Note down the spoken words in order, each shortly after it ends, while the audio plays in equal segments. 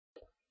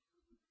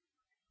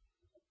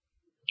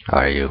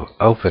Are you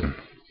open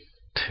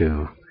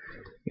to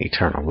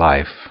eternal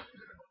life,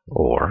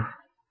 or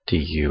do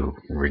you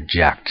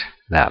reject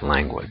that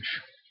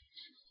language?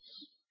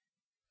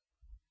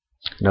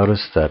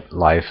 Notice that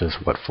life is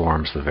what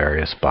forms the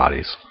various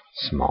bodies,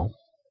 small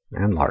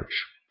and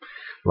large.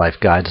 Life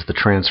guides the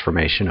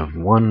transformation of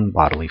one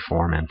bodily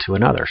form into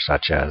another,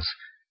 such as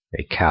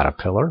a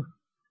caterpillar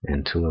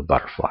into a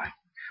butterfly,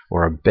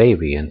 or a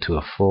baby into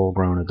a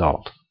full-grown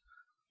adult,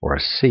 or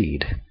a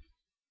seed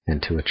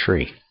into a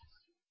tree.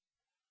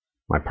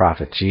 My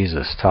prophet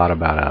Jesus taught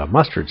about a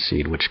mustard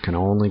seed which can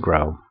only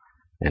grow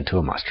into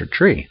a mustard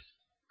tree.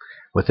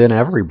 Within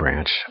every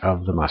branch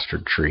of the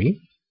mustard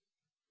tree,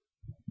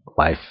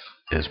 life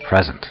is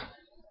present.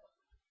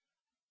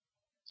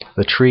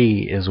 The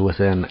tree is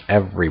within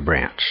every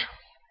branch.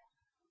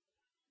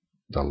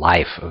 The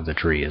life of the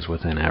tree is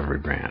within every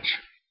branch.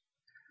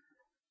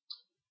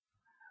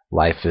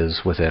 Life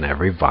is within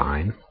every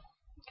vine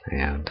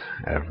and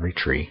every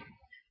tree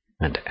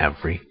and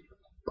every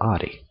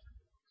body.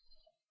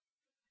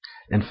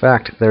 In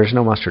fact, there's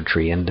no mustard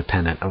tree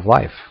independent of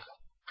life.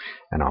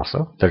 And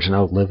also, there's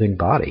no living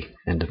body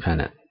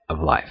independent of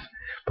life.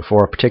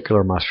 Before a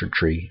particular mustard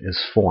tree is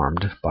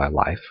formed by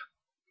life,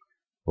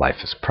 life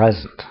is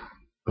present.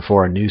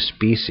 Before a new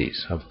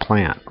species of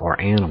plant or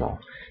animal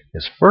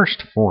is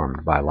first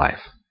formed by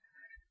life,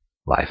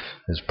 life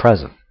is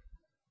present.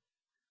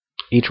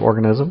 Each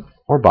organism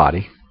or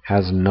body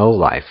has no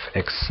life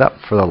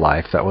except for the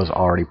life that was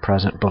already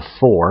present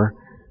before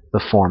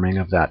the forming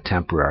of that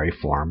temporary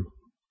form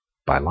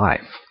by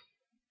life.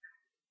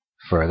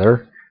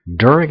 Further,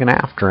 during and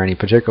after any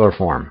particular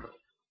form,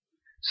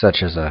 such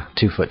as a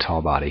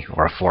 2-foot-tall body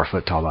or a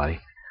 4-foot-tall body,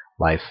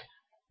 life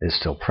is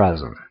still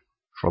present,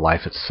 for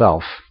life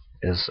itself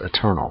is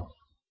eternal.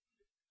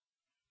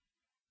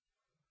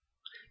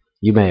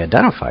 You may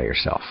identify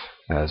yourself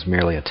as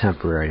merely a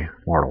temporary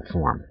mortal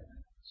form.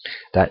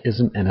 That is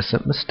an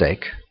innocent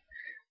mistake,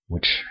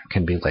 which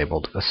can be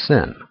labeled a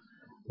sin.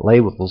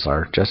 Labels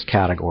are just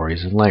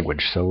categories in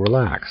language, so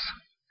relax.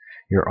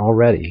 You're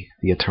already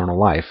the eternal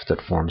life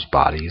that forms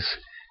bodies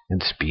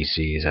and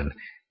species and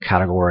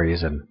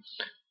categories and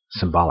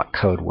symbolic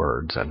code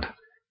words and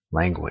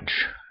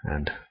language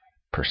and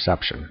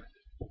perception.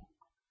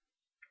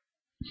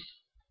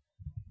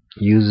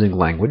 Using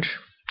language,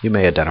 you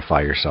may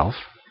identify yourself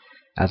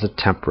as a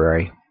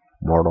temporary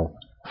mortal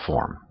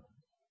form,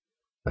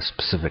 a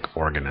specific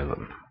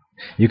organism.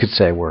 You could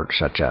say words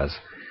such as,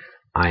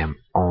 I am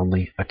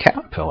only a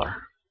caterpillar.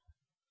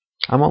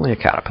 I'm only a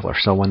caterpillar,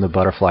 so when the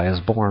butterfly is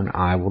born,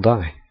 I will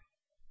die.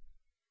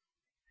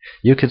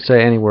 You could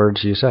say any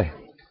words you say.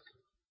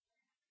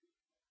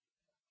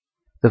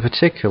 The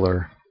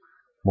particular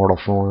mortal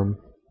form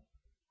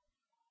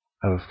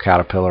of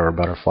caterpillar or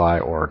butterfly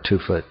or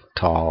 2-foot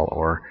tall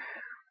or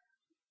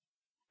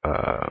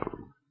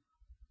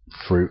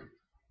fruit,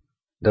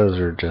 those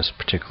are just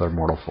particular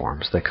mortal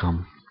forms. They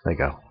come, they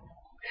go.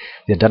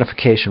 The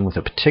identification with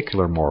a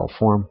particular mortal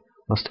form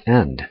must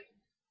end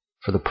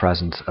for the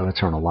presence of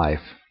eternal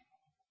life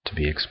to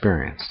be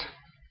experienced.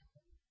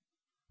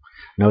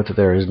 Note that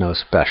there is no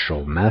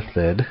special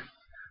method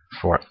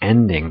for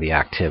ending the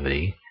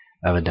activity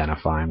of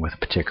identifying with a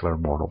particular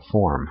mortal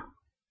form,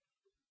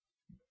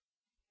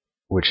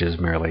 which is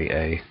merely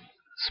a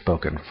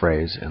spoken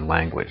phrase in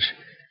language.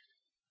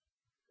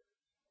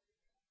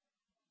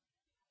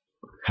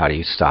 How do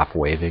you stop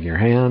waving your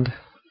hand?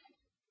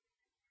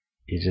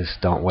 You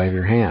just don't wave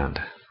your hand.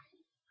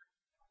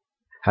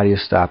 How do you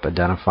stop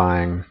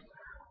identifying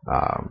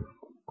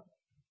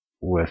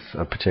with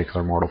a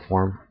particular mortal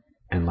form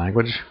in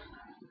language?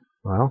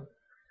 Well,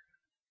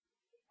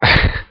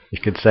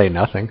 you could say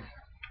nothing.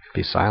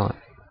 Be silent.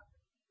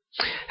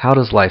 How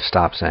does life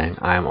stop saying,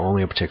 I am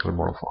only a particular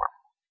mortal form?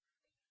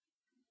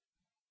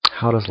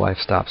 How does life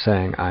stop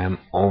saying, I am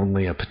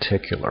only a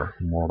particular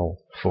mortal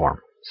form?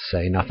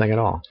 Say nothing at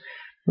all.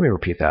 Let me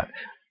repeat that.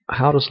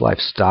 How does life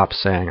stop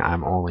saying,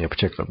 I'm only a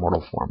particular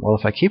mortal form? Well,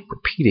 if I keep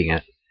repeating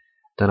it,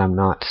 then I'm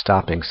not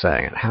stopping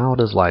saying it. How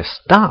does life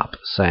stop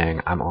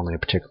saying, I'm only a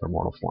particular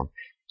mortal form?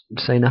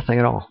 Say nothing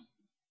at all.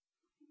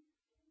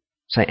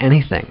 Say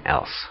anything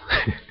else.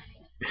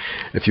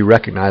 If you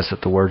recognize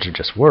that the words are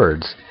just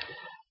words,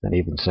 then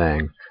even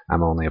saying,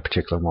 I'm only a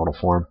particular mortal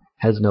form,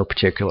 has no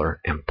particular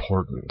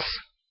importance.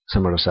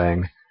 Similar to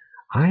saying,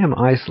 I am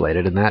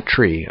isolated in that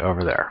tree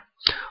over there.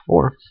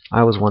 Or,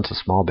 I was once a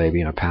small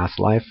baby in a past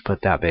life,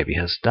 but that baby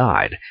has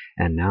died,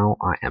 and now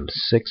I am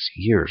 6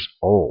 years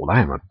old.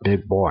 I am a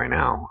big boy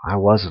now. I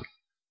wasn't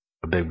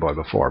a big boy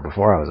before.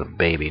 Before I was a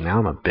baby. Now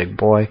I'm a big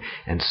boy,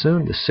 and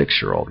soon the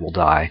 6-year-old will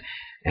die,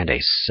 and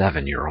a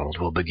 7-year-old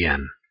will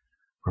begin,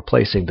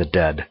 replacing the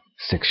dead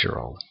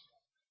 6-year-old.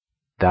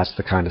 That's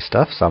the kind of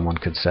stuff someone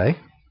could say.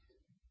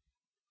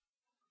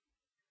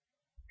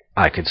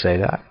 I could say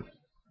that.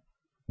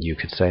 You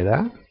could say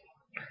that.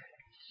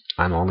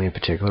 I'm only a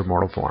particular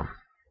mortal form.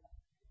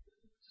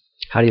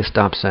 How do you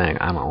stop saying,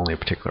 I'm only a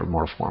particular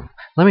mortal form?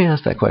 Let me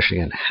ask that question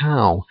again.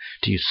 How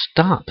do you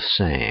stop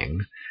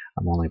saying,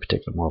 I'm only a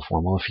particular mortal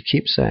form? Well, if you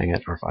keep saying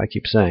it, or if I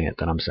keep saying it,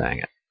 then I'm saying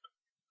it.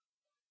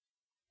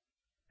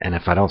 And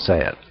if I don't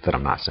say it, then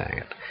I'm not saying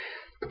it.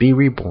 Be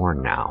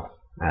reborn now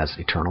as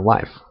eternal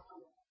life,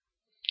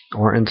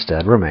 or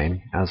instead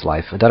remain as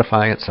life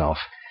identifying itself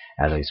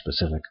as a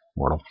specific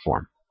mortal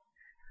form.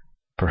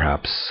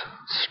 Perhaps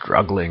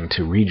struggling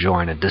to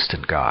rejoin a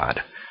distant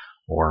god,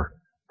 or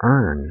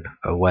earn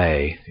a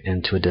way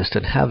into a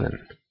distant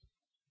heaven,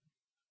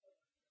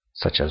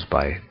 such as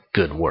by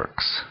good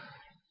works,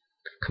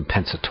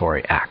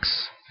 compensatory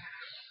acts,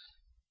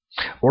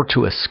 or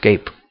to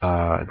escape.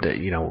 How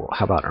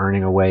about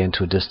earning a way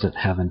into a distant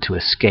heaven to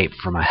escape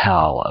from a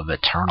hell of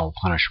eternal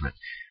punishment,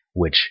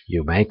 which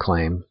you may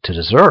claim to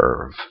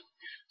deserve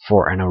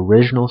for an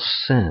original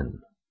sin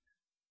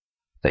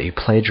that you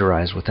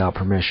plagiarized without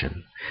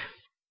permission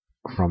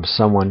from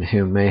someone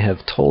who may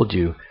have told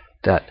you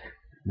that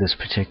this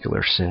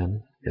particular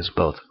sin is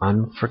both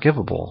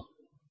unforgivable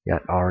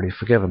yet already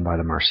forgiven by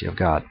the mercy of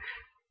God.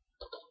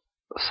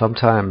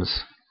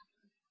 Sometimes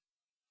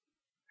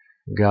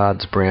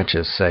God's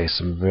branches say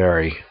some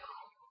very,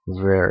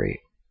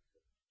 very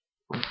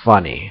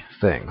funny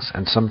things,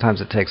 and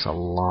sometimes it takes a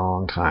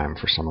long time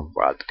for some of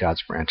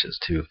God's branches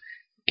to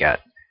get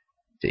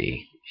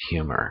the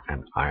humor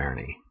and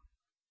irony.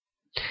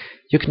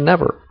 You can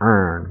never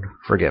earn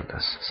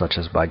forgiveness, such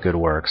as by good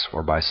works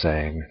or by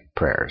saying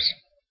prayers.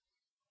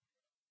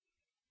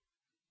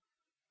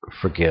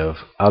 Forgive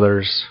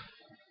others,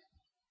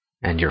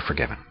 and you're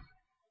forgiven.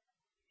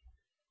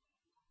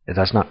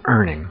 That's not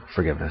earning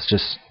forgiveness.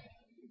 Just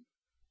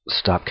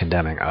stop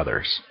condemning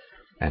others,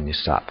 and you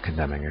stop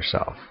condemning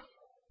yourself.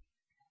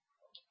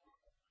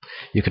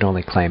 You can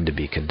only claim to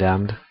be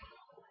condemned,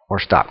 or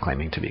stop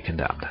claiming to be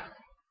condemned.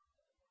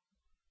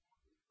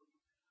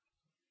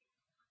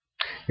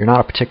 You're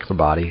not a particular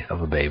body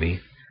of a baby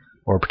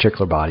or a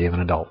particular body of an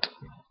adult.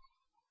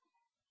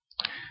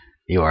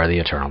 You are the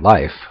eternal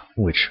life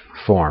which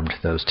formed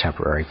those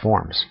temporary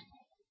forms.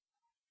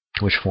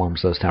 Which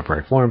forms those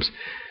temporary forms,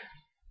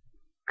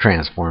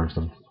 transforms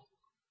them.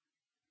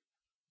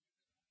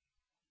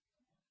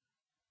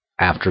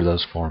 After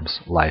those forms,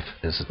 life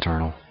is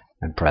eternal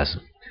and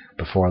present.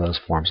 Before those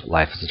forms,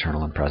 life is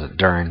eternal and present.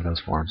 During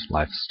those forms,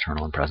 life is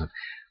eternal and present.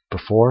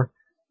 Before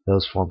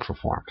those forms were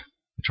formed,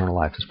 eternal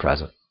life is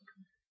present.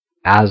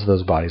 As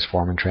those bodies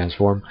form and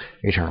transform,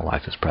 eternal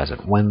life is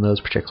present. When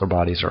those particular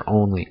bodies are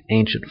only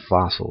ancient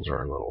fossils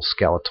or little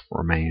skeletal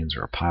remains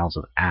or piles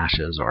of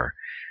ashes or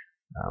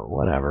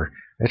whatever,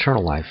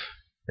 eternal life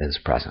is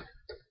present.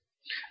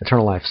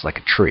 Eternal life is like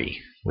a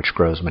tree which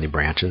grows many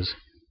branches,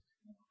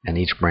 and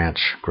each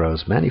branch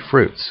grows many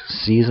fruits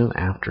season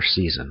after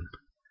season.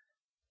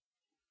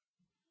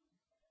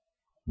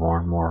 More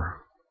and more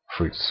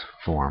fruits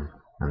form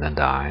and then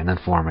die and then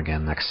form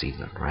again next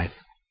season, right?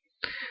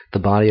 The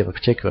body of a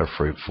particular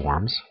fruit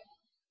forms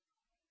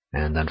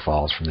and then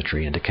falls from the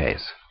tree and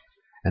decays.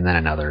 And then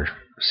another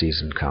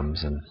season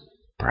comes and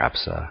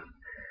perhaps a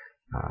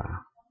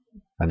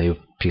new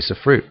piece of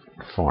fruit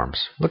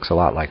forms. Looks a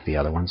lot like the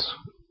other ones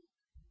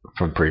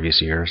from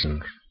previous years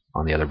and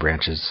on the other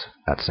branches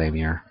that same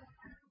year.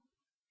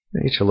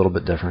 Each a little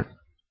bit different,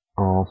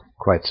 all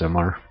quite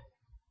similar.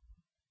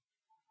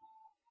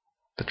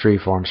 The tree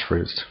forms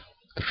fruits.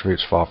 The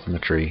fruits fall from the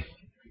tree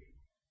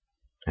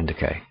and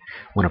decay.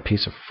 When a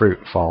piece of fruit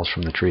falls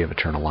from the tree of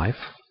eternal life,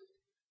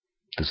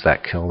 does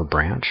that kill the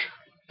branch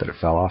that it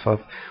fell off of?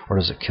 Or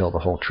does it kill the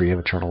whole tree of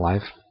eternal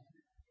life?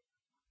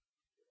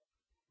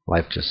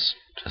 Life just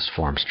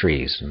forms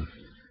trees, and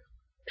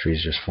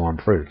trees just form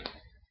fruit.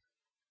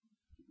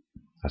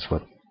 That's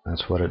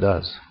what it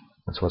does.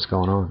 That's what's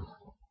going on.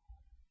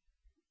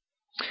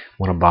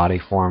 When a body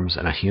forms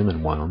in a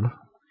human womb,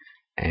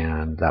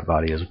 and that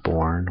body is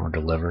born or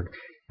delivered,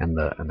 and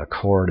the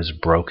cord is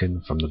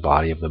broken from the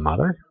body of the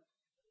mother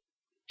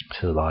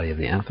to the body of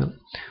the infant,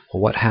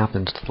 well, what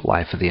happens to the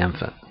life of the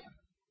infant?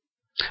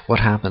 What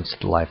happens to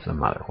the life of the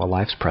mother? Well,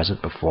 life's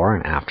present before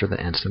and after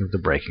the instant of the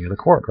breaking of the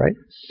cord, right?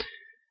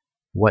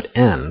 What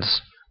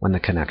ends when the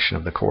connection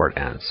of the cord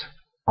ends?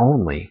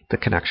 Only the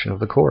connection of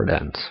the cord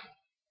ends.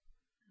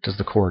 Does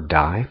the cord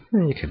die?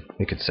 You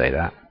could say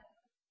that.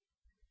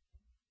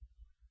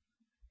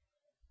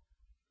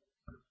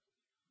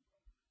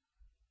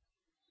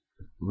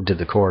 Did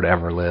the cord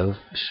ever live?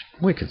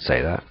 We could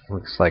say that.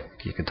 Looks like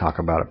you could talk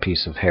about a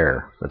piece of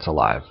hair that's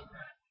alive,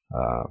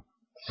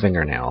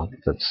 fingernail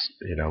that's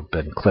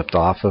been clipped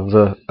off of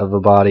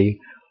the body,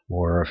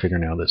 or a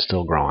fingernail that's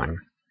still growing,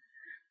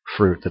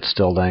 fruit that's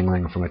still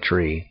dangling from a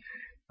tree.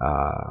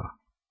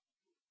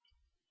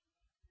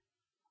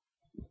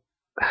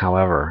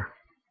 However,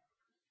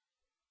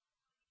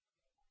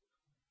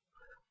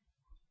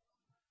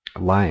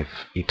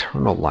 life,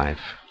 eternal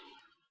life,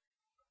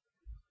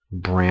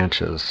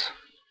 branches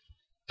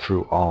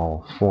through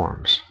all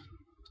forms,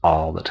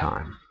 all the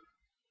time.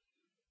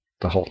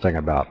 The whole thing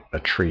about a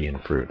tree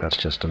and fruit, that's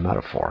just a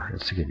metaphor.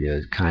 It's to give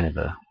you kind of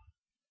a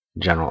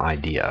general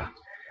idea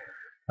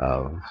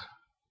of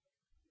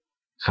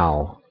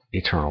how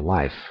eternal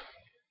life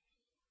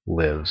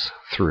lives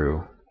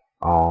through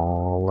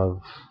all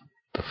of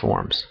the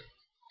forms.